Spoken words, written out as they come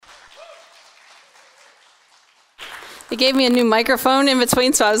They gave me a new microphone in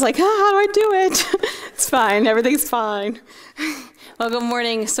between, so I was like, how do I do it? It's fine. Everything's fine. Well, good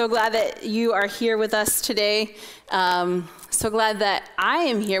morning. So glad that you are here with us today. So glad that I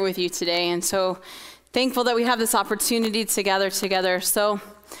am here with you today, and so thankful that we have this opportunity to gather together. So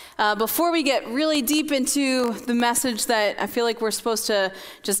before we get really deep into the message that I feel like we're supposed to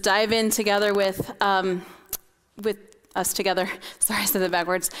just dive in together with us together. Sorry, I said that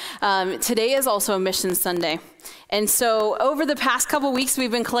backwards. Today is also a Mission Sunday. And so over the past couple weeks,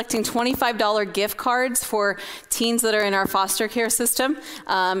 we've been collecting $25 gift cards for teens that are in our foster care system.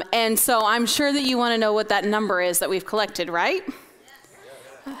 And so I'm sure that you want to know what that number is that we've collected, right?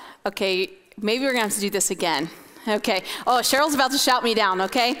 Yes. Okay, maybe we're going to have to do this again. Okay. Oh, Cheryl's about to shout me down,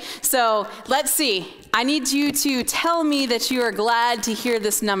 okay? So let's see. I need you to tell me that you are glad to hear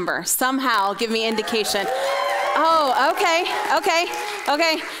this number. Somehow give me indication. Oh,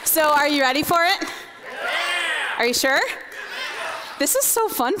 okay. So are you ready for it? Are you sure? This is so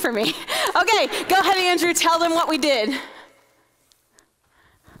fun for me. Okay, go ahead, Andrew. Tell them what we did.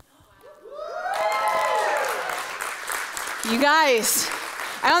 You guys,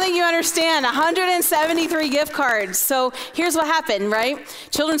 I don't think you understand, 173 gift cards. So here's what happened, right?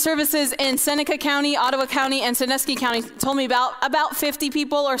 Children's Services in Seneca County, Ottawa County, and Sandusky County told me about 50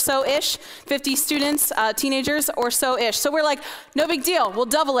 people or so-ish, 50 students, teenagers or so-ish. So we're like, no big deal, we'll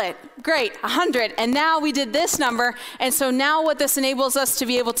double it. Great, 100. And now we did this number, and so now what this enables us to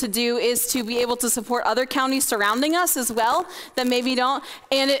be able to do is to be able to support other counties surrounding us as well that maybe don't,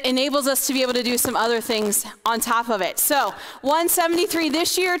 and it enables us to be able to do some other things on top of it. So 173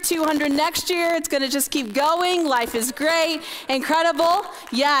 this year, 200 next year. It's going to just keep going. Life is great. Incredible.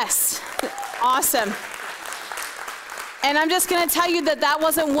 Yes. Awesome. And I'm just going to tell you that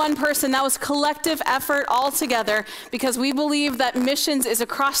wasn't one person. That was collective effort all together, because we believe that missions is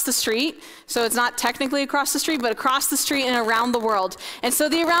across the street. So it's not technically across the street, but across the street and around the world. And so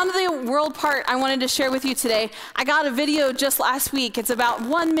the around the world part I wanted to share with you today. I got a video just last week. It's about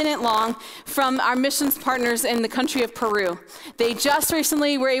 1 minute long from our missions partners in the country of Peru. They just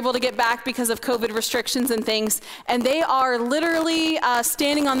recently were able to get back because of COVID restrictions and things. And they are literally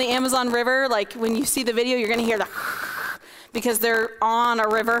standing on the Amazon River. Like when you see the video, you're going to hear the because they're on a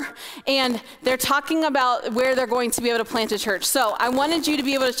river, and they're talking about where they're going to be able to plant a church. So I wanted you to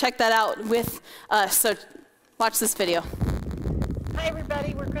be able to check that out with us. So watch this video. Hi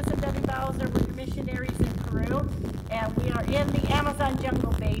everybody, we're Chris and Debbie Bowser. We're missionaries in Peru, and we are in the Amazon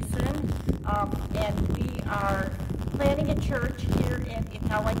Jungle Basin, and we are planting a church here in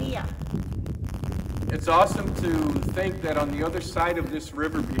Itawania. It's awesome to think that on the other side of this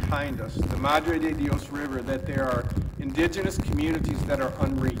river behind us, the Madre de Dios River, that there are indigenous communities that are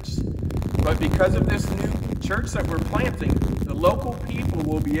unreached. But because of this new church that we're planting, the local people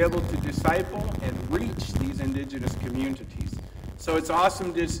will be able to disciple and reach these indigenous communities. So it's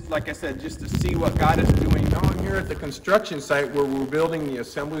awesome, just like I said, just to see what God is doing. Now I'm here at the construction site where we're building the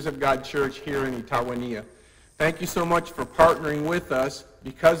Assemblies of God Church here in Itawania. Thank you so much for partnering with us.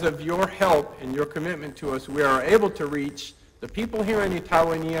 Because of your help and your commitment to us, we are able to reach the people here in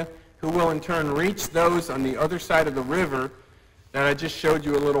Itawania, who will in turn reach those on the other side of the river that I just showed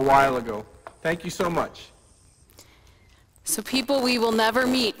you a little while ago. Thank you so much. So people we will never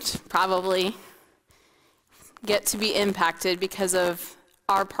meet probably get to be impacted because of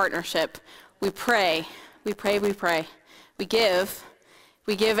our partnership. We pray. We give.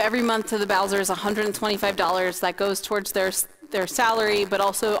 We give every month to the Bowsers $125. That goes towards their salary, but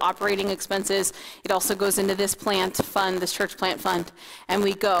also operating expenses. It also goes into this plant fund, this church plant fund, and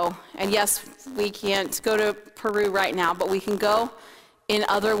we go. And yes, we can't go to Peru right now, but we can go in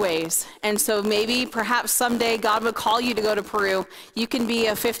other ways. And so maybe, perhaps someday, God would call you to go to Peru. You can be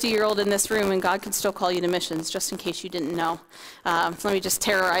a 50-year-old in this room, and God could still call you to missions, just in case you didn't know. Let me just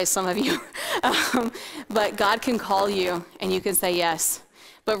terrorize some of you. But God can call you, and you can say yes.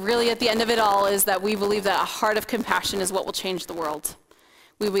 But really, at the end of it all, is that we believe that a heart of compassion is what will change the world.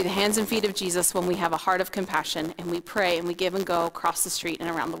 We will be the hands and feet of Jesus when we have a heart of compassion, and we pray, and we give and go across the street and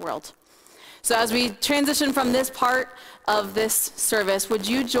around the world. So as we transition from this part of this service, would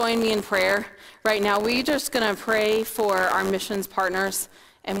you join me in prayer right now? We're just going to pray for our missions partners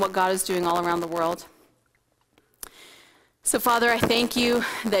and what God is doing all around the world. So Father, I thank you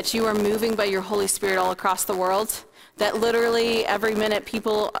that you are moving by your Holy Spirit all across the world, that literally every minute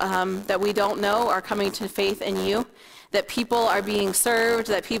people that we don't know are coming to faith in you, that people are being served,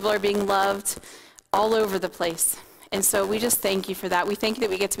 that people are being loved all over the place. And so we just thank you for that. We thank you that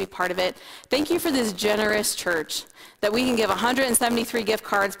we get to be part of it. Thank you for this generous church, that we can give 173 gift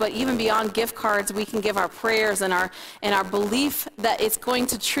cards, but even beyond gift cards, we can give our prayers and our belief that it's going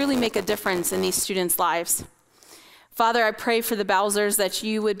to truly make a difference in these students' lives. Father, I pray for the Bowsers that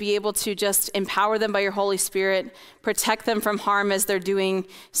you would be able to just empower them by your Holy Spirit, protect them from harm as they're doing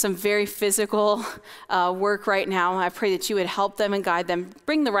some very physical work right now. I pray that you would help them and guide them,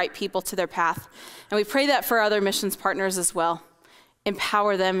 bring the right people to their path. And we pray that for other missions partners as well.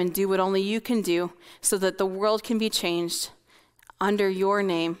 Empower them and do what only you can do so that the world can be changed under your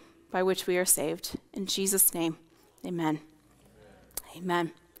name by which we are saved. In Jesus' name, amen.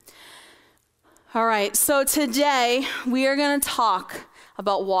 Amen. All right, so today we are going to talk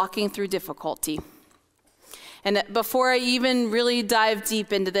about walking through difficulty. And before I even really dive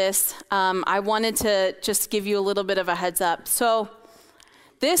deep into this, I wanted to just give you a little bit of a heads up. So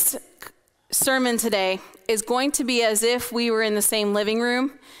this sermon today is going to be as if we were in the same living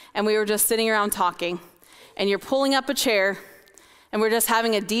room and we were just sitting around talking, and you're pulling up a chair and we're just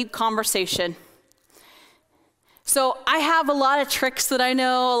having a deep conversation. So I have a lot of tricks that I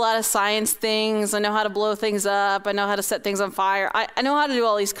know, a lot of science things. I know how to blow things up. I know how to set things on fire. I know how to do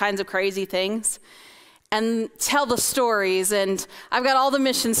all these kinds of crazy things and tell the stories. And I've got all the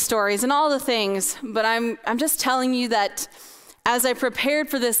mission stories and all the things. But I'm just telling you that as I prepared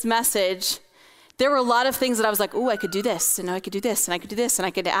for this message, there were a lot of things that I was like, oh, I could do this, and I could do this, and I could do this, and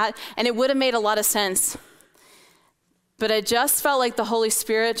I could add. And it would have made a lot of sense. But I just felt like the Holy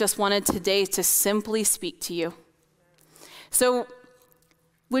Spirit just wanted today to simply speak to you. So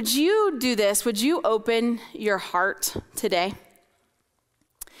would you do this? Would you open your heart today?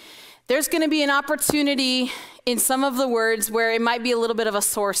 There's going to be an opportunity in some of the words where it might be a little bit of a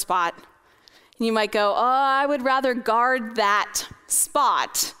sore spot. And you might go, oh, I would rather guard that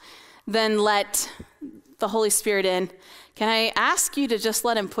spot than let the Holy Spirit in. Can I ask you to just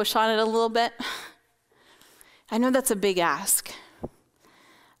let him push on it a little bit? I know that's a big ask.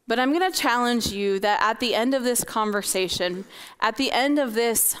 But I'm going to challenge you that at the end of this conversation, at the end of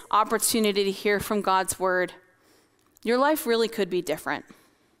this opportunity to hear from God's word, your life really could be different.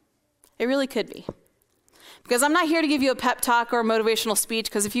 It really could be. Because I'm not here to give you a pep talk or a motivational speech,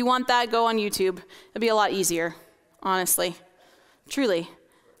 because if you want that, go on YouTube. It'll be a lot easier, honestly, truly.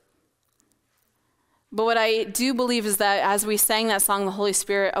 But what I do believe is that as we sang that song, the Holy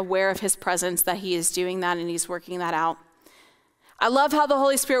Spirit, aware of his presence, that he is doing that and he's working that out. I love how the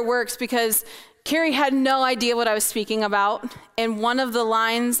Holy Spirit works because Carrie had no idea what I was speaking about. And one of the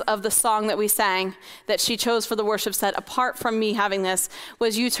lines of the song that we sang that she chose for the worship set, apart from me having this,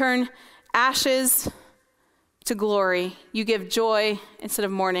 was you turn ashes to glory. You give joy instead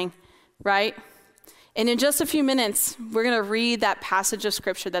of mourning, right? And in just a few minutes, we're going to read that passage of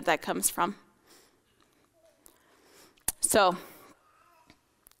scripture that comes from. So,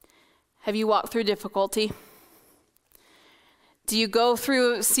 have you walked through difficulty? Do you go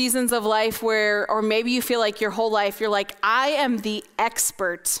through seasons of life where, or maybe you feel like your whole life, you're like, I am the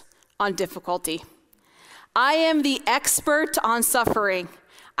expert on difficulty. I am the expert on suffering.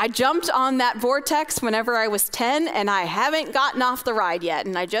 I jumped on that vortex whenever I was 10 and I haven't gotten off the ride yet.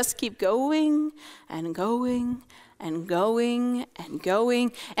 And I just keep going and going and going and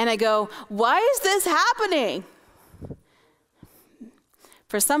going. And I go, why is this happening?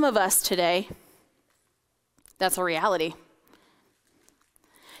 For some of us today, that's a reality.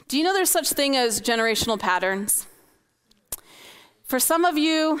 Do you know there's such thing as generational patterns? For some of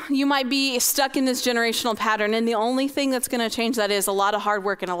you, you might be stuck in this generational pattern, and the only thing that's going to change that is a lot of hard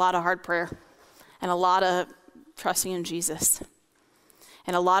work and a lot of hard prayer and a lot of trusting in Jesus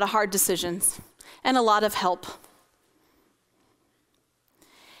and a lot of hard decisions and a lot of help.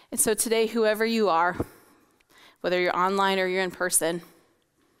 And so today, whoever you are, whether you're online or you're in person,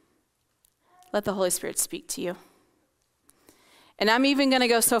 let the Holy Spirit speak to you. And I'm even going to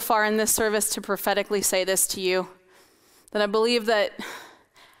go so far in this service to prophetically say this to you, that I believe that,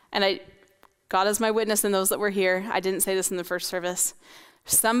 and God is my witness and those that were here, I didn't say this in the first service,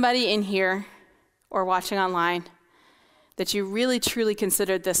 somebody in here or watching online that you really truly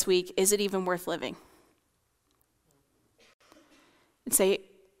considered this week, is it even worth living? And say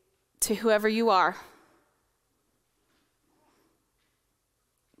to whoever you are,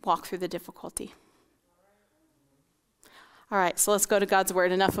 walk through the difficulty. All right, so let's go to God's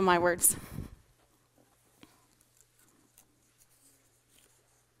word. Enough of my words.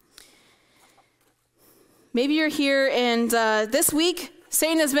 Maybe you're here and this week,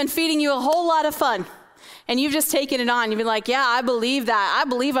 Satan has been feeding you a whole lot of fun. And you've just taken it on. You've been like, yeah, I believe that. I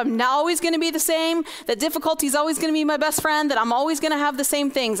believe I'm not always going to be the same, that difficulty is always going to be my best friend, that I'm always going to have the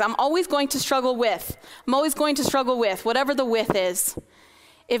same things. I'm always going to struggle with. Whatever the with is.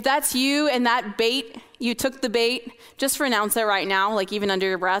 If that's you and that bait, you took the bait, just renounce it right now, like even under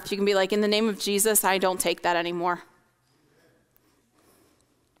your breath. You can be like, in the name of Jesus, I don't take that anymore.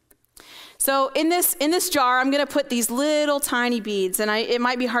 So in this jar, I'm going to put these little tiny beads, and it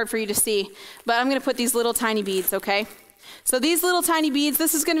might be hard for you to see, but I'm going to put these little tiny beads, okay? So these little tiny beads,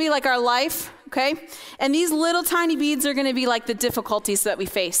 this is going to be like our life, okay? And these little tiny beads are going to be like the difficulties that we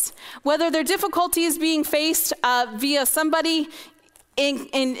face. Whether they're difficulties being faced via somebody in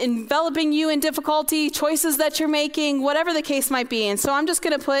enveloping you in difficulty, choices that you're making, whatever the case might be. And so I'm just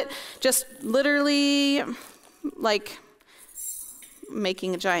going to put just literally like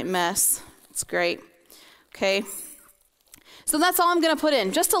making a giant mess. It's great. Okay. So that's all I'm going to put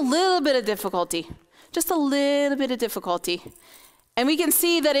in. Just a little bit of difficulty. Just a little bit of difficulty. And we can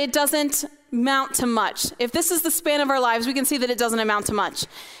see that it doesn't amount to much. If this is the span of our lives, we can see that it doesn't amount to much.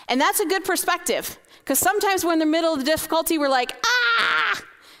 And that's a good perspective. Because sometimes we're in the middle of the difficulty, we're like, ah!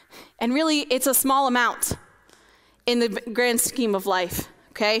 And really, it's a small amount in the grand scheme of life,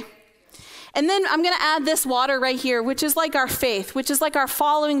 okay? And then I'm going to add this water right here, which is like our faith, which is like our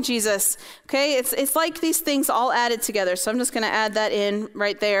following Jesus, okay? It's like these things all added together. So I'm just going to add that in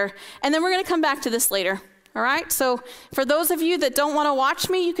right there. And then we're going to come back to this later, all right? So for those of you that don't want to watch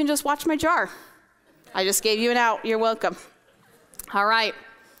me, you can just watch my jar. I just gave you an out. You're welcome. All right.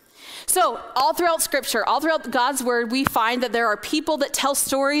 So all throughout Scripture, all throughout God's Word, we find that there are people that tell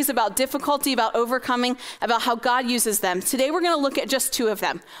stories about difficulty, about overcoming, about how God uses them. Today we're going to look at just two of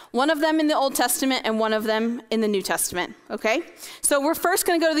them. One of them in the Old Testament and one of them in the New Testament, okay? So we're first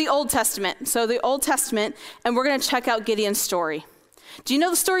going to go to the Old Testament. So the Old Testament, and we're going to check out Gideon's story. Do you know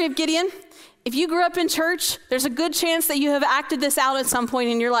the story of Gideon? If you grew up in church, there's a good chance that you have acted this out at some point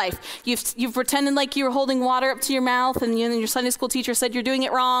in your life. You've pretended like you were holding water up to your mouth, and your Sunday school teacher said you're doing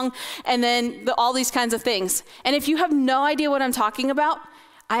it wrong, and then all these kinds of things. And if you have no idea what I'm talking about,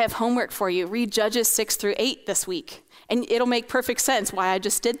 I have homework for you. Read Judges 6-8 this week, and it'll make perfect sense why I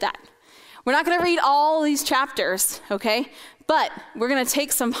just did that. We're not going to read all these chapters, okay? But we're going to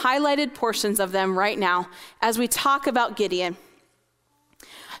take some highlighted portions of them right now as we talk about Gideon.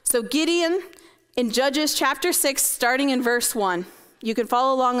 So Gideon in Judges chapter 6, starting in verse 1. You can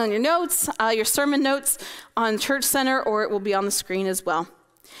follow along on your notes, your sermon notes on Church Center, or it will be on the screen as well.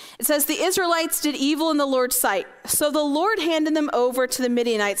 It says, the Israelites did evil in the Lord's sight, so the Lord handed them over to the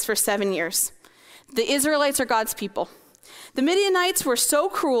Midianites for 7 years. The Israelites are God's people. The Midianites were so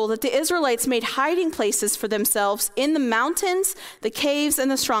cruel that the Israelites made hiding places for themselves in the mountains, the caves, and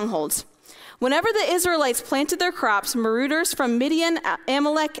the strongholds. Whenever the Israelites planted their crops, marauders from Midian,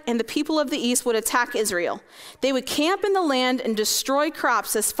 Amalek, and the people of the east would attack Israel. They would camp in the land and destroy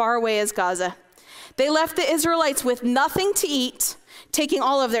crops as far away as Gaza. They left the Israelites with nothing to eat, taking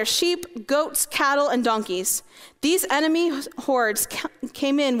all of their sheep, goats, cattle, and donkeys. These enemy hordes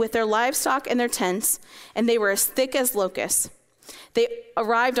came in with their livestock and their tents, and they were as thick as locusts. They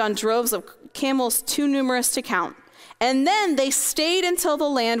arrived on droves of camels too numerous to count. And then they stayed until the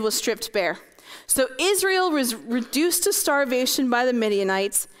land was stripped bare. So Israel was reduced to starvation by the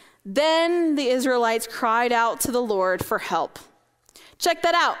Midianites. Then the Israelites cried out to the Lord for help. Check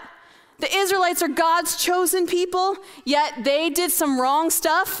that out. The Israelites are God's chosen people, yet they did some wrong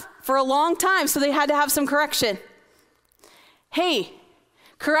stuff for a long time, so they had to have some correction. Hey,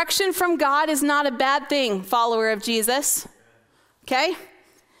 correction from God is not a bad thing, follower of Jesus. Okay?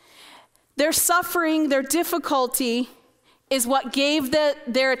 Their suffering, their difficulty is what gave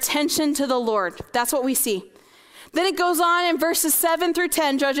their attention to the Lord. That's what we see. Then it goes on in verses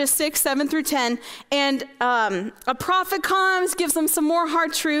 7-10, Judges 6, 7-10, and a prophet comes, gives them some more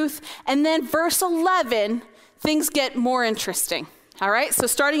hard truth, and then verse 11, things get more interesting. All right, so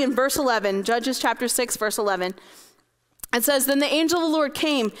starting in verse 11, Judges chapter 6, verse 11, it says, then the angel of the Lord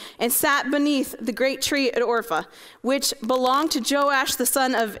came and sat beneath the great tree at Orpha, which belonged to Joash, the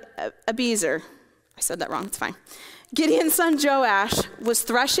son of Abiezer. I said that wrong, it's fine. Gideon's son Joash was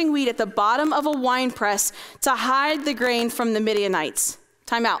threshing wheat at the bottom of a winepress to hide the grain from the Midianites.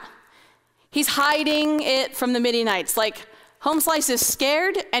 Time out. He's hiding it from the Midianites. Like, Home Slice is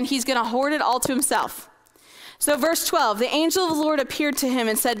scared, and he's going to hoard it all to himself. So verse 12, the angel of the Lord appeared to him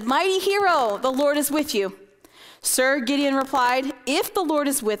and said, mighty hero, the Lord is with you. Sir, Gideon replied, if the Lord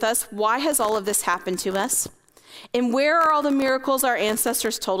is with us, why has all of this happened to us? And where are all the miracles our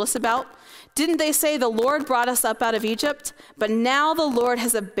ancestors told us about? Didn't they say the Lord brought us up out of Egypt? But now the Lord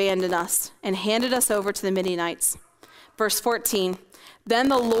has abandoned us and handed us over to the Midianites. Verse 14, then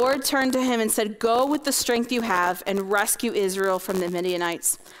the Lord turned to him and said, go with the strength you have and rescue Israel from the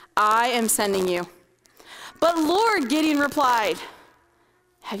Midianites. I am sending you. But Lord, Gideon replied,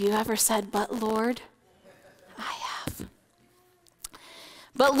 have you ever said, but Lord? I have.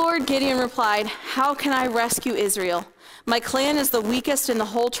 But Lord, Gideon replied, how can I rescue Israel? My clan is the weakest in the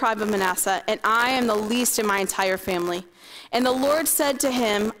whole tribe of Manasseh, and I am the least in my entire family. And the Lord said to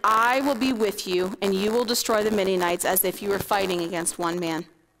him, I will be with you, and you will destroy the Midianites as if you were fighting against one man.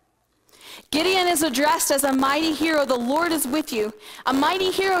 Gideon is addressed as a mighty hero. The Lord is with you. A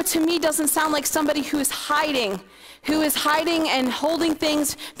mighty hero to me doesn't sound like somebody who is hiding and holding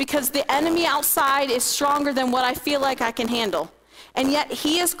things because the enemy outside is stronger than what I feel like I can handle. And yet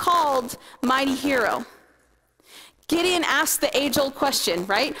he is called mighty hero. Gideon asked the age-old question,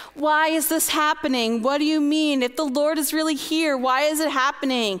 right? Why is this happening? What do you mean? If the Lord is really here, why is it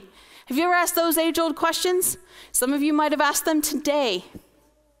happening? Have you ever asked those age-old questions? Some of you might have asked them today.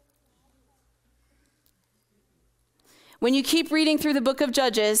 When you keep reading through the book of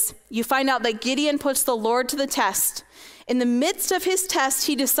Judges, you find out that Gideon puts the Lord to the test. In the midst of his test,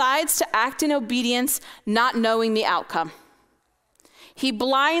 he decides to act in obedience, not knowing the outcome. He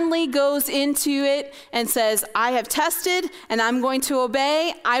blindly goes into it and says, I have tested and I'm going to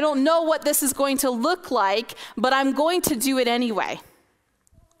obey. I don't know what this is going to look like, but I'm going to do it anyway.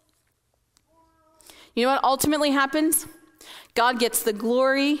 You know what ultimately happens? God gets the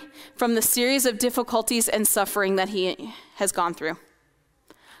glory from the series of difficulties and suffering that he has gone through.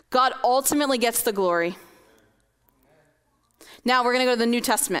 God ultimately gets the glory. Now we're going to go to the New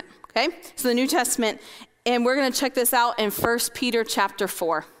Testament, okay? So the New Testament, and we're going to check this out in 1 Peter chapter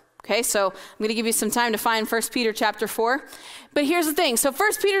 4. Okay, so I'm going to give you some time to find 1 Peter chapter 4. But here's the thing. So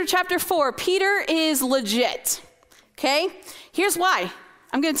 1 Peter chapter 4, Peter is legit. Okay? Here's why.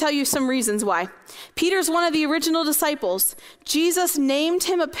 I'm going to tell you some reasons why. Peter's one of the original disciples. Jesus named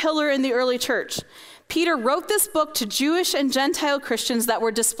him a pillar in the early church. Peter wrote this book to Jewish and Gentile Christians that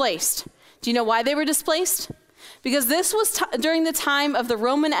were displaced. Do you know why they were displaced? Because this was during the time of the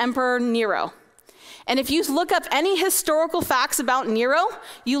Roman Emperor Nero. And if you look up any historical facts about Nero,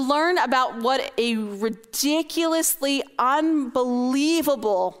 you learn about what a ridiculously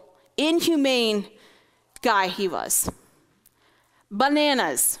unbelievable, inhumane guy he was.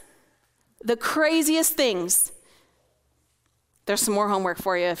 Bananas. The craziest things. There's some more homework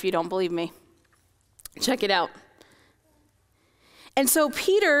for you if you don't believe me. Check it out. And so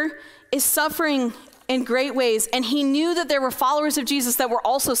Peter is suffering in great ways, and he knew that there were followers of Jesus that were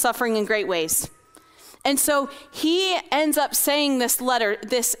also suffering in great ways. And so he ends up saying this letter.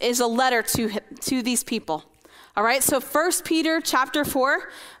 This is a letter to these people. All right, so 1 Peter chapter 4,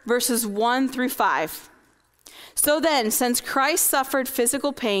 verses 1 through 5. So then, since Christ suffered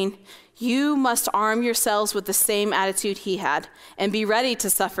physical pain, you must arm yourselves with the same attitude he had, and be ready to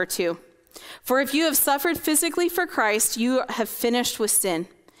suffer too. For if you have suffered physically for Christ, you have finished with sin.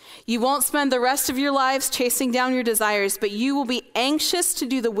 You won't spend the rest of your lives chasing down your desires, but you will be anxious to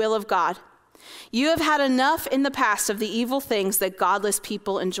do the will of God. You have had enough in the past of the evil things that godless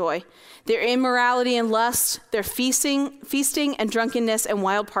people enjoy. Their immorality and lust, their feasting and drunkenness and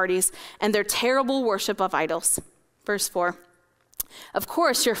wild parties, and their terrible worship of idols. Verse 4. Of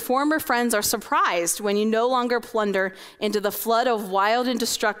course, your former friends are surprised when you no longer plunder into the flood of wild and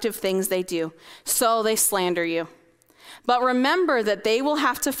destructive things they do. So they slander you. But remember that they will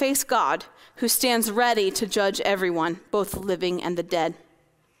have to face God, who stands ready to judge everyone, both the living and the dead.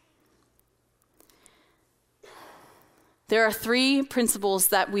 There are 3 principles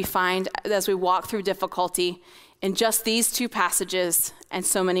that we find as we walk through difficulty in just these 2 passages and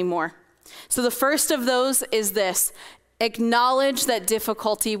so many more. So the first of those is this: acknowledge that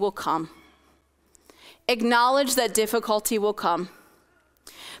difficulty will come. Acknowledge that difficulty will come.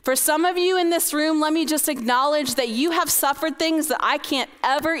 For some of you in this room, let me just acknowledge that you have suffered things that I can't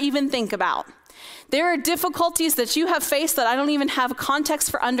ever even think about. There are difficulties that you have faced that I don't even have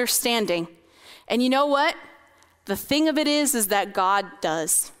context for understanding. And you know what? The thing of it is that God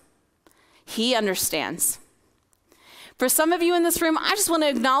does. He understands. For some of you in this room, I just want to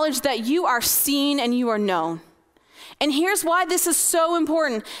acknowledge that you are seen and you are known. And here's why this is so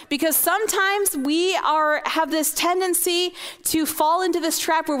important, because sometimes we have this tendency to fall into this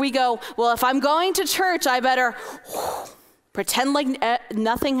trap where we go, well, if I'm going to church, I better pretend like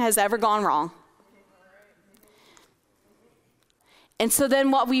nothing has ever gone wrong. And so then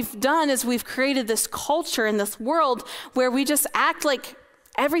what we've done is we've created this culture in this world where we just act like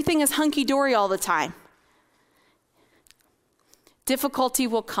everything is hunky-dory all the time. Difficulty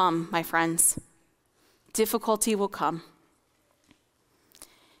will come, my friends. Difficulty will come.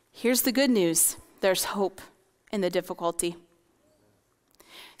 Here's the good news. There's hope in the difficulty.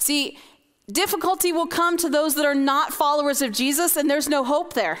 See, difficulty will come to those that are not followers of Jesus, and there's no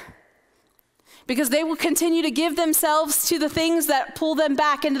hope there. Because they will continue to give themselves to the things that pull them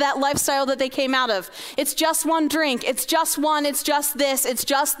back into that lifestyle that they came out of. It's just one drink. It's just one. It's just this. It's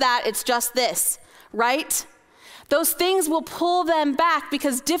just that. It's just this. Right? Those things will pull them back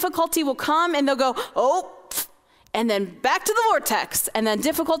because difficulty will come and they'll go, oh, and then back to the vortex, and then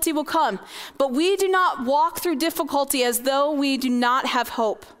difficulty will come. But we do not walk through difficulty as though we do not have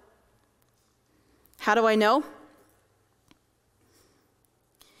hope. How do I know?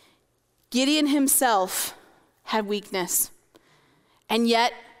 Gideon himself had weakness, and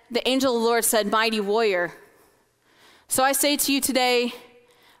yet the angel of the Lord said, mighty warrior. So I say to you today,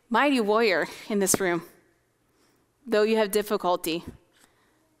 mighty warrior in this room, though you have difficulty,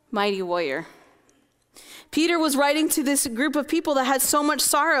 mighty warrior. Peter was writing to this group of people that had so much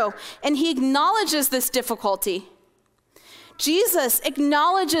sorrow, and he acknowledges this difficulty. Jesus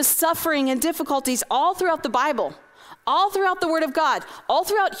acknowledges suffering and difficulties all throughout the Bible, all throughout the Word of God, all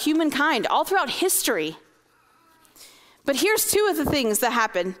throughout humankind, all throughout history. But here's two of the things that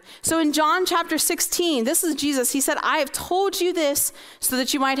happen. So in John chapter 16, this is Jesus. He said, I have told you this so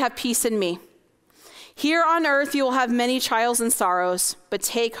that you might have peace in me. Here on earth you will have many trials and sorrows, but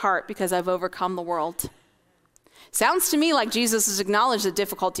take heart because I've overcome the world. Sounds to me like Jesus has acknowledged that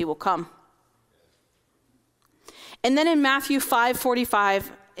difficulty will come. And then in Matthew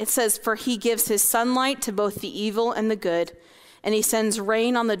 5:45, it says, for he gives his sunlight to both the evil and the good, and he sends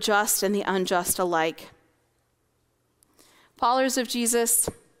rain on the just and the unjust alike. Followers of Jesus,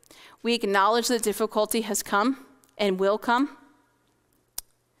 we acknowledge that difficulty has come and will come,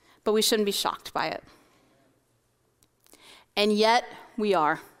 but we shouldn't be shocked by it. And yet we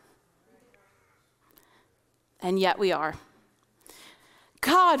are. And yet we are.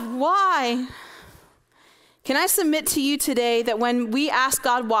 God, why? Can I submit to you today that when we ask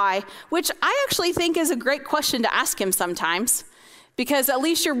God why, which I actually think is a great question to ask him sometimes, because at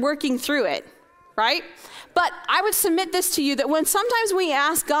least you're working through it, right? But I would submit this to you that when sometimes we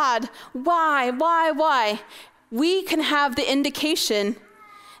ask God, why, we can have the indication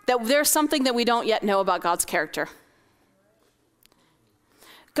that there's something that we don't yet know about God's character.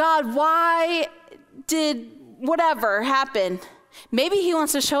 God, why did whatever happen? Maybe he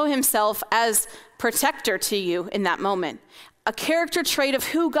wants to show himself as protector to you in that moment. A character trait of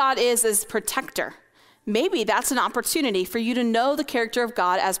who God is protector. Maybe that's an opportunity for you to know the character of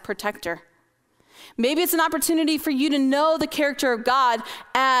God as protector. Maybe it's an opportunity for you to know the character of God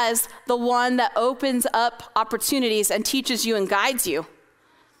as the one that opens up opportunities and teaches you and guides you.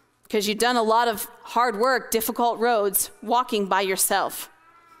 Because you've done a lot of hard work, difficult roads, walking by yourself.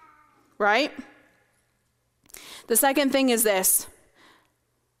 Right? The second thing is this.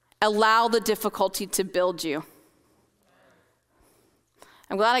 Allow the difficulty to build you.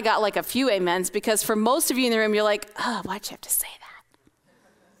 I'm glad I got like a few amens, because for most of you in the room, you're like, oh, why'd you have to say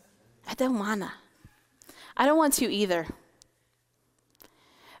that? I don't want to either.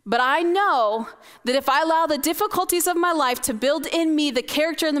 But I know that if I allow the difficulties of my life to build in me the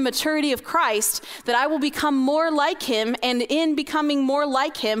character and the maturity of Christ, that I will become more like him, and in becoming more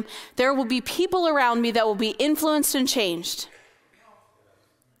like him, there will be people around me that will be influenced and changed.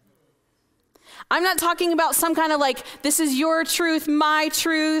 I'm not talking about some kind of like, this is your truth, my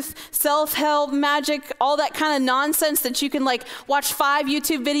truth, self-help, magic, all that kind of nonsense that you can like watch 5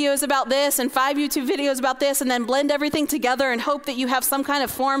 YouTube videos about this and 5 YouTube videos about this and then blend everything together and hope that you have some kind of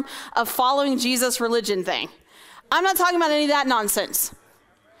form of following Jesus religion thing. I'm not talking about any of that nonsense,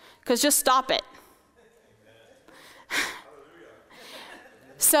 because just stop it.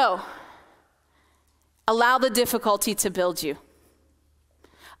 So, allow the difficulty to build you.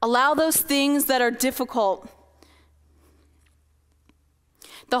 Allow those things that are difficult.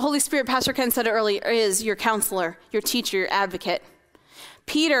 The Holy Spirit, Pastor Ken said it earlier, is your counselor, your teacher, your advocate.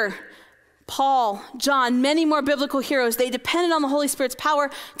 Peter, Paul, John, many more biblical heroes, they depended on the Holy Spirit's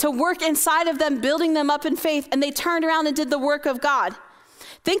power to work inside of them, building them up in faith, and they turned around and did the work of God.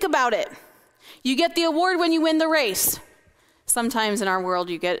 Think about it. You get the award when you win the race. Sometimes in our world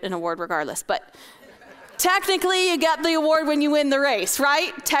you get an award regardless, but technically, you get the award when you win the race,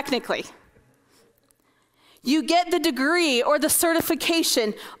 right? Technically. You get the degree or the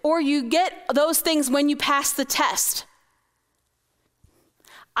certification, or you get those things when you pass the test.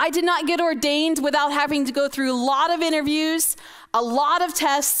 I did not get ordained without having to go through a lot of interviews, a lot of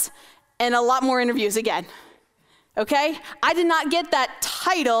tests, and a lot more interviews again. Okay? I did not get that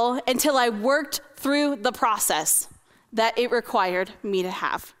title until I worked through the process that it required me to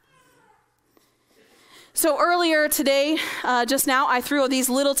have. So earlier today, just now, I threw these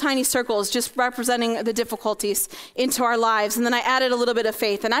little tiny circles just representing the difficulties into our lives. And then I added a little bit of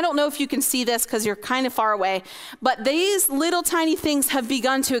faith. And I don't know if you can see this because you're kind of far away, but these little tiny things have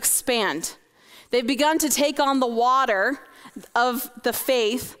begun to expand. They've begun to take on the water of the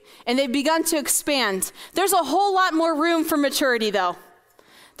faith, and they've begun to expand. There's a whole lot more room for maturity, though.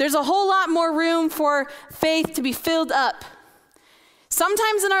 There's a whole lot more room for faith to be filled up.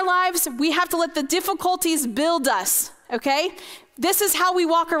 Sometimes in our lives, we have to let the difficulties build us, okay? This is how we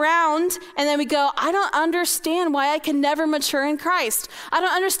walk around, and then we go, I don't understand why I can never mature in Christ. I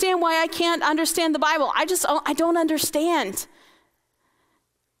don't understand why I can't understand the Bible. I don't understand.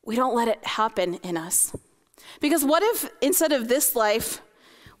 We don't let it happen in us. Because what if instead of this life,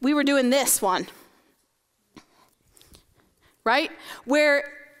 we were doing this one? Right? Where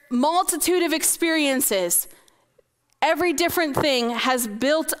multitude of experiences, every different thing has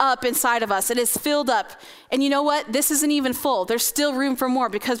built up inside of us. It is filled up. And you know what? This isn't even full. There's still room for more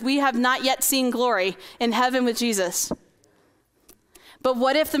because we have not yet seen glory in heaven with Jesus. But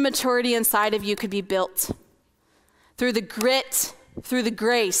what if the maturity inside of you could be built through the grit, through the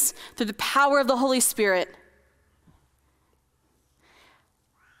grace, through the power of the Holy Spirit?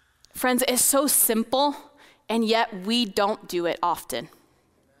 Friends, it's so simple, and yet we don't do it often.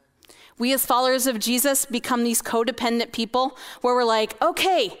 We as followers of Jesus become these codependent people where we're like,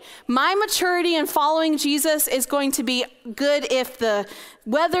 okay, my maturity in following Jesus is going to be good if the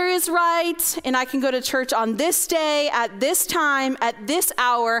weather is right and I can go to church on this day, at this time, at this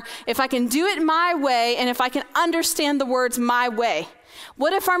hour, if I can do it my way and if I can understand the words my way.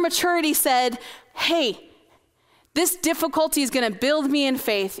 What if our maturity said, hey, this difficulty is going to build me in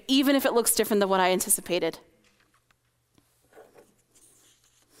faith, even if it looks different than what I anticipated?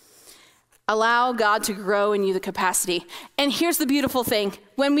 Allow God to grow in you the capacity. And here's the beautiful thing.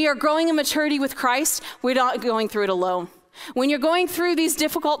 When we are growing in maturity with Christ, we're not going through it alone. When you're going through these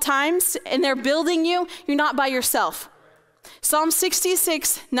difficult times and they're building you, you're not by yourself. Psalm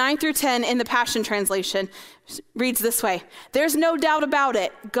 66, 9 through 10 in the Passion Translation reads this way. There's no doubt about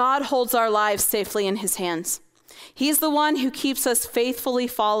it. God holds our lives safely in his hands. He's the one who keeps us faithfully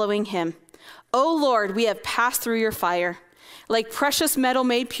following him. O Lord, we have passed through your fire. Like precious metal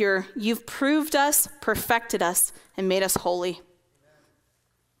made pure, you've proved us, perfected us, and made us holy.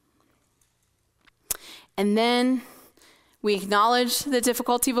 And then we acknowledge the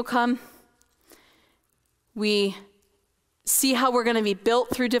difficulty will come. We see how we're going to be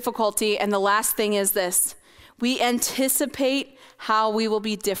built through difficulty. And the last thing is this. We anticipate how we will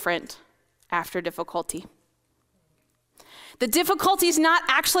be different after difficulty. The difficulty is not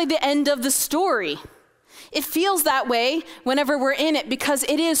actually the end of the story. It feels that way whenever we're in it because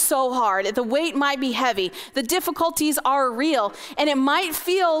it is so hard. The weight might be heavy. The difficulties are real. And it might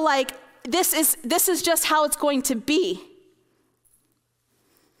feel like this is just how it's going to be.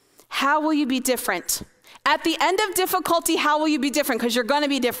 How will you be different? At the end of difficulty, how will you be different? Because you're going to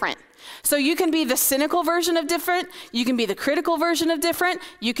be different. So you can be the cynical version of different. You can be the critical version of different.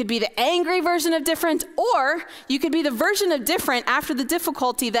 You could be the angry version of different. Or you could be the version of different after the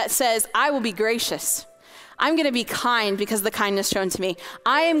difficulty that says, I will be gracious. I'm going to be kind because of the kindness shown to me.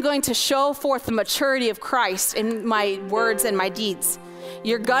 I am going to show forth the maturity of Christ in my words and my deeds.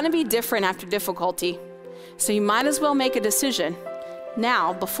 You're going to be different after difficulty. So you might as well make a decision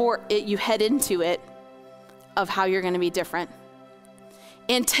now before you head into it of how you're going to be different.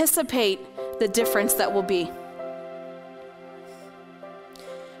 Anticipate the difference that will be.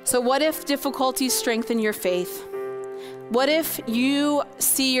 So what if difficulties strengthen your faith? What if you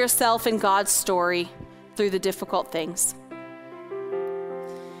see yourself in God's story through the difficult things?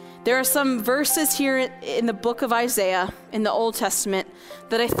 There are some verses here in the book of Isaiah in the Old Testament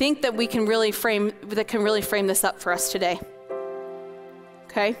that I think that can really frame this up for us today.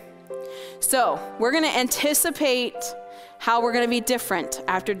 Okay? So, we're going to anticipate how we're going to be different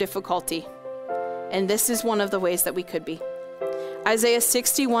after difficulty. And this is one of the ways that we could be. Isaiah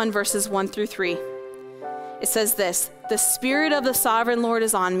 61 verses 1 through 3. It says this, the Spirit of the Sovereign Lord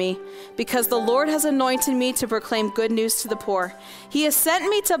is on me, because the Lord has anointed me to proclaim good news to the poor. He has sent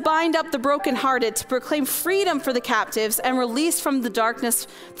me to bind up the brokenhearted, to proclaim freedom for the captives and release from the darkness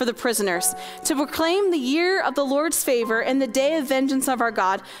for the prisoners, to proclaim the year of the Lord's favor and the day of vengeance of our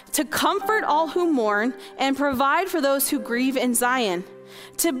God, to comfort all who mourn and provide for those who grieve in Zion,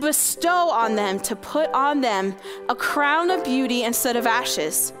 to bestow on them, to put on them a crown of beauty instead of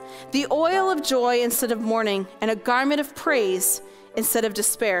ashes, the oil of joy instead of mourning, and a garment of praise instead of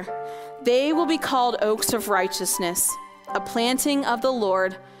despair. They will be called oaks of righteousness, a planting of the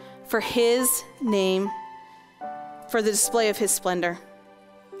Lord for his name, for the display of his splendor.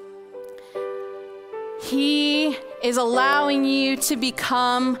 He is allowing you to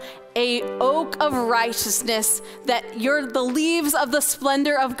become a oak of righteousness, that the leaves of the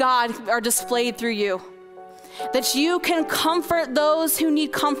splendor of God are displayed through you. that you can comfort those who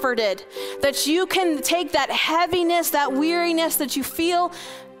need comforted, that you can take that heaviness, that weariness that you feel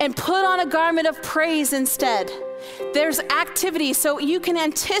and put on a garment of praise instead. There's activity, so you can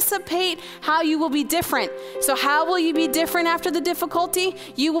anticipate how you will be different. So how will you be different after the difficulty?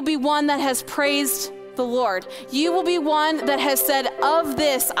 You will be one that has praised the Lord. You will be one that has said, of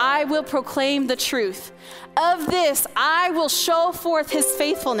this I will proclaim the truth. Of this I will show forth his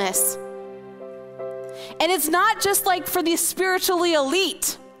faithfulness. And it's not just like for the spiritually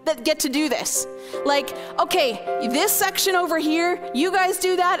elite that get to do this. Like, okay, this section over here, you guys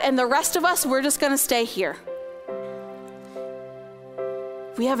do that, and the rest of us, we're just gonna stay here.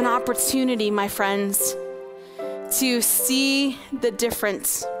 We have an opportunity, my friends, to see the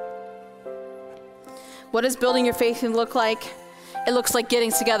difference. What does building your faith look like? It looks like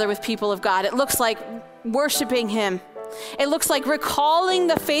getting together with people of God. It looks like worshiping him. It looks like recalling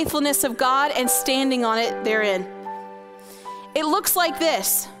the faithfulness of God and standing on it therein. It looks like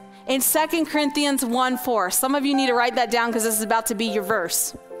this in 2 Corinthians 1:4. Some of you need to write that down because this is about to be your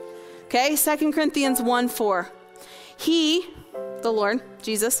verse. Okay, 2 Corinthians 1:4. He, the Lord,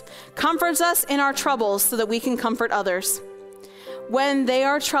 Jesus, comforts us in our troubles so that we can comfort others. When they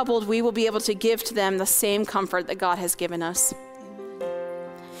are troubled, we will be able to give to them the same comfort that God has given us.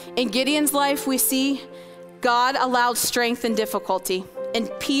 In Gideon's life, we see God allowed strength in difficulty. In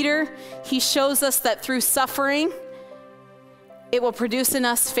Peter, he shows us that through suffering, it will produce in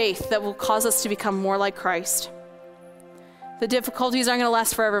us faith that will cause us to become more like Christ. The difficulties aren't going to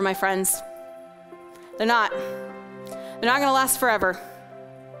last forever, my friends. They're not. They're not going to last forever.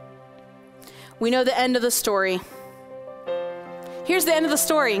 We know the end of the story. Here's the end of the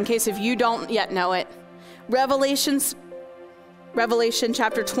story in case if you don't yet know it. Revelation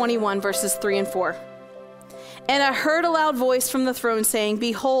chapter 21, verses 3 and 4. And I heard a loud voice from the throne saying,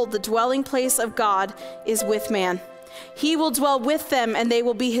 behold, the dwelling place of God is with man. He will dwell with them, and they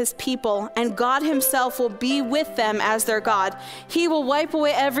will be his people, and God himself will be with them as their God. He will wipe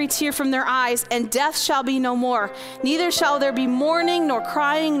away every tear from their eyes, and death shall be no more. Neither shall there be mourning, nor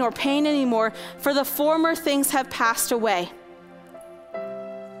crying, nor pain anymore, for the former things have passed away.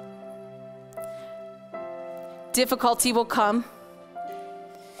 Difficulty will come.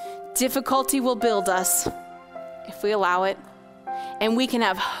 Difficulty will build us if we allow it, and we can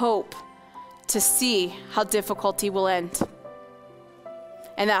have hope to see how difficulty will end.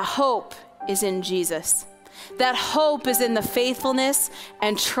 And that hope is in Jesus. That hope is in the faithfulness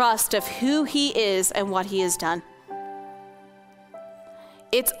and trust of who he is and what he has done.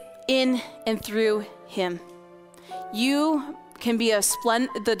 It's in and through him. You can be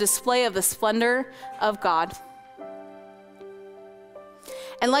the display of the splendor of God.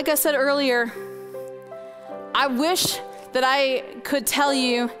 And like I said earlier, I wish that I could tell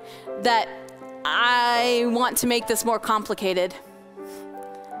you that I want to make this more complicated.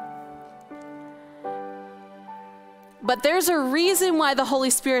 But there's a reason why the Holy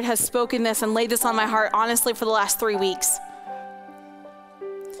Spirit has spoken this and laid this on my heart, honestly, for the last 3 weeks.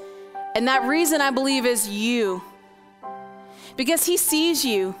 And that reason, I believe, is you. Because he sees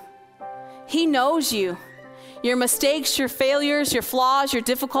you. He knows you. Your mistakes, your failures, your flaws, your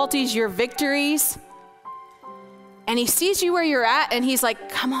difficulties, your victories. And he sees you where you're at, and he's like,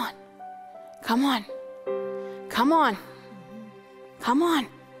 come on. Come on. Come on. Come on.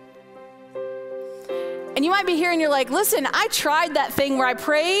 And you might be here and you're like, listen, I tried that thing where I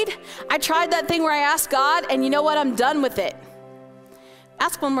prayed. I tried that thing where I asked God, and you know what? I'm done with it.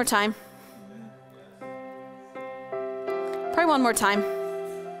 Ask one more time. Pray one more time.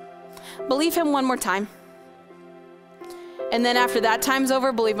 Believe him one more time. And then after that time's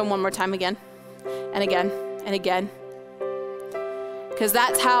over, believe him one more time again. And again. And again. Because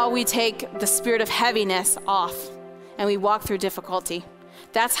that's how we take the spirit of heaviness off and we walk through difficulty.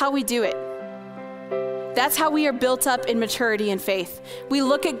 That's how we do it. That's how we are built up in maturity and faith. We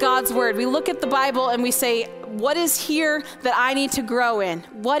look at God's word. We look at the Bible and we say, what is here that I need to grow in?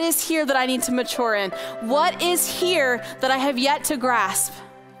 What is here that I need to mature in? What is here that I have yet to grasp?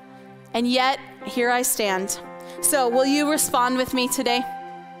 And yet, here I stand. So will you respond with me today?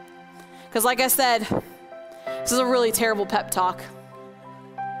 Because like I said, this is a really terrible pep talk.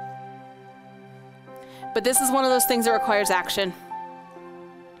 But this is one of those things that requires action.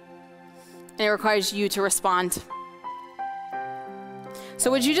 And it requires you to respond. So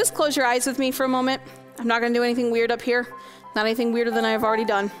would you just close your eyes with me for a moment? I'm not going to do anything weird up here. Not anything weirder than I've already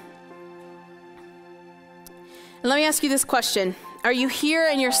done. And let me ask you this question. Are you here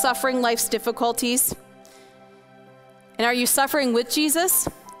and you're suffering life's difficulties? And are you suffering with Jesus?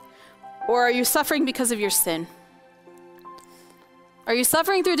 Or are you suffering because of your sin? Are you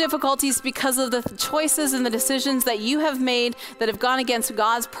suffering through difficulties because of the choices and the decisions that you have made that have gone against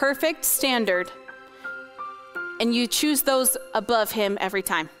God's perfect standard, and you choose those above him every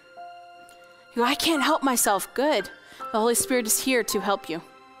time? You go, I can't help myself. Good. The Holy Spirit is here to help you.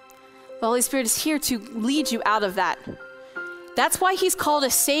 The Holy Spirit is here to lead you out of that. That's why he's called a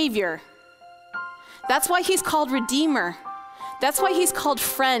Savior. That's why he's called Redeemer. That's why he's called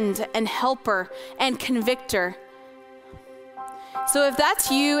friend and helper and convictor. So if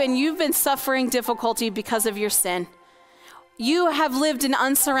that's you and you've been suffering difficulty because of your sin, you have lived an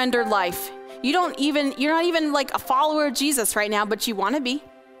unsurrendered life. You're not even like a follower of Jesus right now, but you want to be,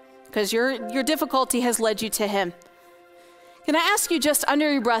 because your difficulty has led you to him. Can I ask you, just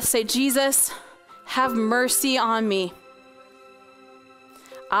under your breath, say, Jesus, have mercy on me.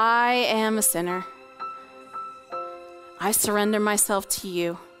 I am a sinner. I surrender myself to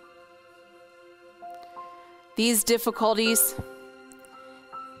you. These difficulties,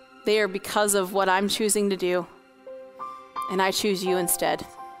 they are because of what I'm choosing to do, and I choose you instead.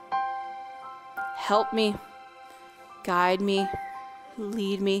 Help me, guide me,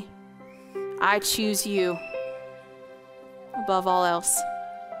 lead me. I choose you above all else.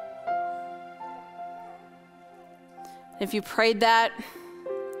 If you prayed that,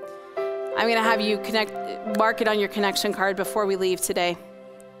 I'm going to have you mark it on your connection card before we leave today.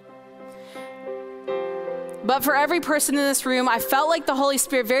 But for every person in this room, I felt like the Holy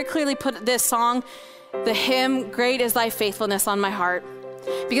Spirit very clearly put this song, the hymn, Great is Thy Faithfulness, on my heart.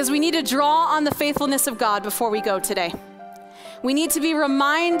 Because we need to draw on the faithfulness of God before we go today. We need to be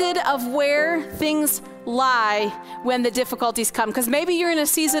reminded of where things lie when the difficulties come. Because maybe you're in a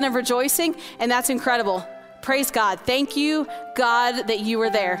season of rejoicing, and that's incredible. Praise God. Thank you, God, that you were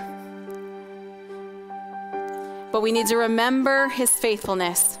there. But we need to remember his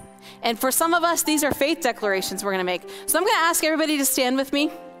faithfulness. And for some of us, these are faith declarations we're going to make. So I'm going to ask everybody to stand with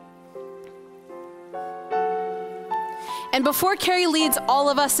me. And before Carrie leads all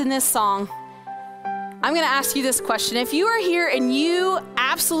of us in this song, I'm going to ask you this question. If you are here and you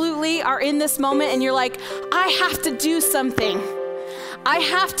absolutely are in this moment and you're like, I have to do something. I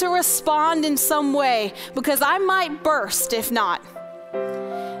have to respond in some way because I might burst if not.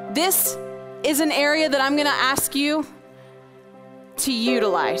 This is an area that I'm going to ask you to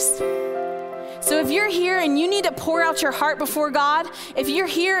utilize. So if you're here and you need to pour out your heart before God, if you're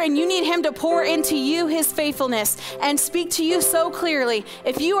here and you need him to pour into you his faithfulness and speak to you so clearly,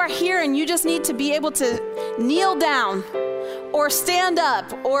 if you are here and you just need to be able to kneel down or stand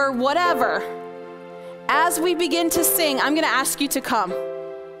up or whatever, as we begin to sing, I'm going to ask you to come.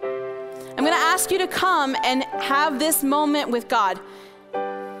 I'm going to ask you to come and have this moment with God.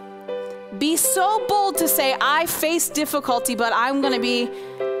 Be so bold to say, I face difficulty, but I'm going to be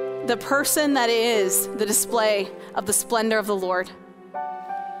the person that is the display of the splendor of the Lord.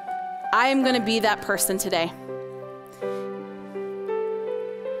 I am going to be that person today.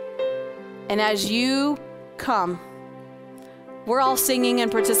 And as you come, we're all singing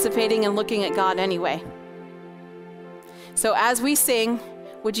and participating and looking at God anyway. So as we sing,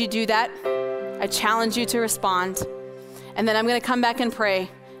 would you do that? I challenge you to respond. And then I'm going to come back and pray,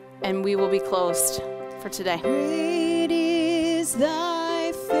 and we will be closed for today. Great is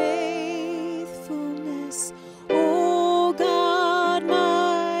thy faithfulness, O God,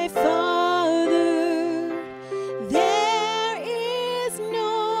 my Father. There is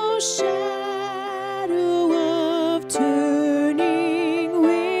no shadow of turning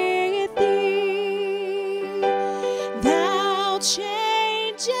with thee. Thou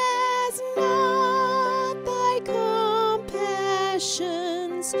changest not thy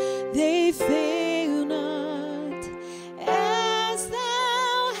compassions, they fail not. As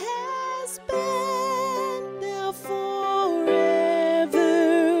thou hast been, thou forever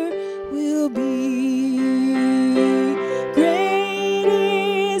will be. Great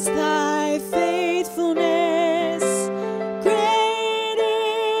is thy faithfulness. Great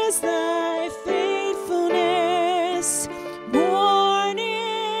is thy faithfulness.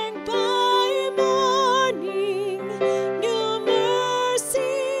 Morning by morning, new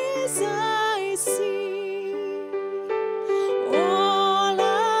mercies I see. All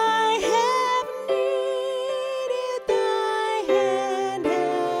I have needed, thy hand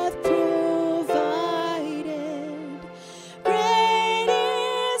hath provided. Great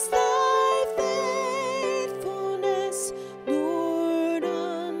is thy faithfulness, Lord,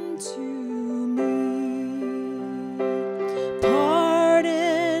 unto me.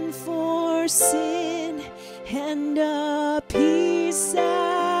 Pardon for sin and a peace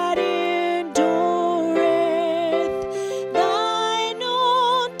that endureth, thine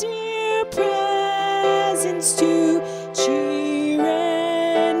own dear presence to cheer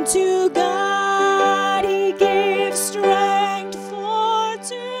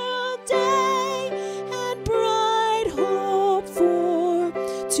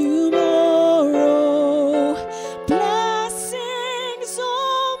tomorrow. Blessings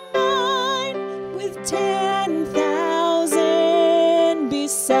all mine with 10,000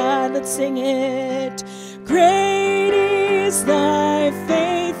 beside. Let's sing it. Great is thy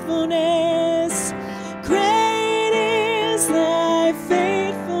faithfulness. Great is thy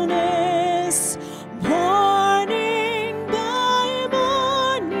faithfulness. Morning by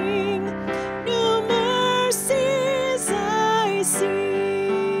morning, new mercies I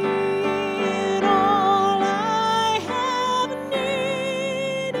see. And all I have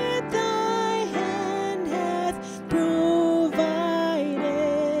needed, thy hand hath provided.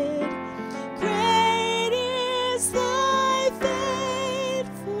 Great is thy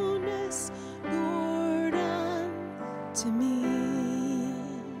faithfulness, Lord, unto me.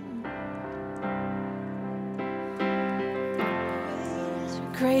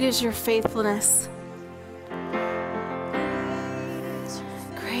 Great is your faithfulness.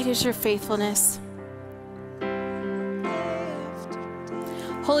 Great is your faithfulness.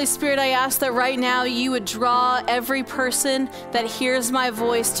 Holy Spirit, I ask that right now you would draw every person that hears my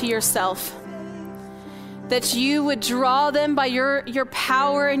voice to yourself. That you would draw them by your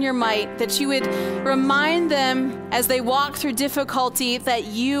power and your might. That you would remind them as they walk through difficulty that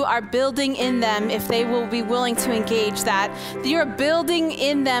you are building in them, if they will be willing to engage that you are building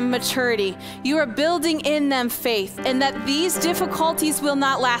in them maturity. You are building in them faith, and that these difficulties will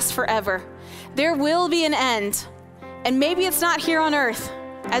not last forever. There will be an end. And maybe it's not here on earth,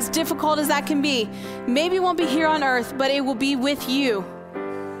 as difficult as that can be. Maybe it won't be here on earth, but it will be with you.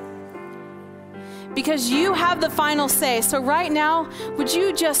 Because you have the final say. So right now, would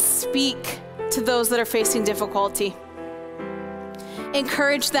you just speak to those that are facing difficulty?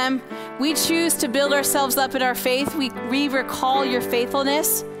 Encourage them. We choose to build ourselves up in our faith. We recall your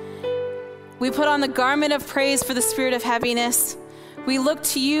faithfulness. We put on the garment of praise for the spirit of heaviness. We look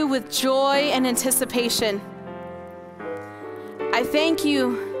to you with joy and anticipation. I thank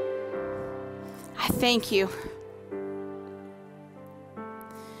you. I thank you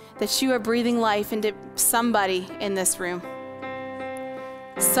that you are breathing life into somebody in this room.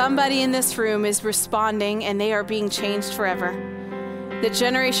 Somebody in this room is responding, and they are being changed forever. The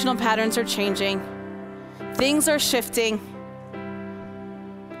generational patterns are changing. Things are shifting.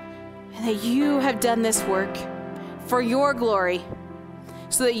 And that you have done this work for your glory,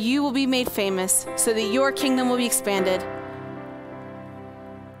 so that you will be made famous, so that your kingdom will be expanded.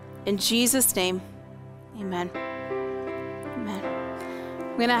 In Jesus' name, amen. Amen.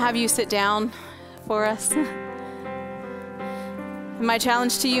 I'm going to have you sit down for us. And my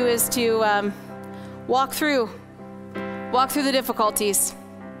challenge to you is to walk through the difficulties,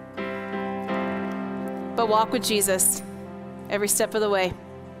 but walk with Jesus every step of the way.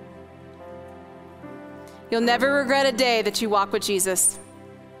 You'll never regret a day that you walk with Jesus.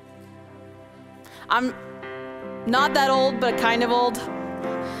 I'm not that old, but kind of old.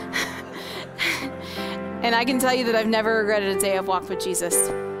 And I can tell you that I've never regretted a day I've walked with Jesus.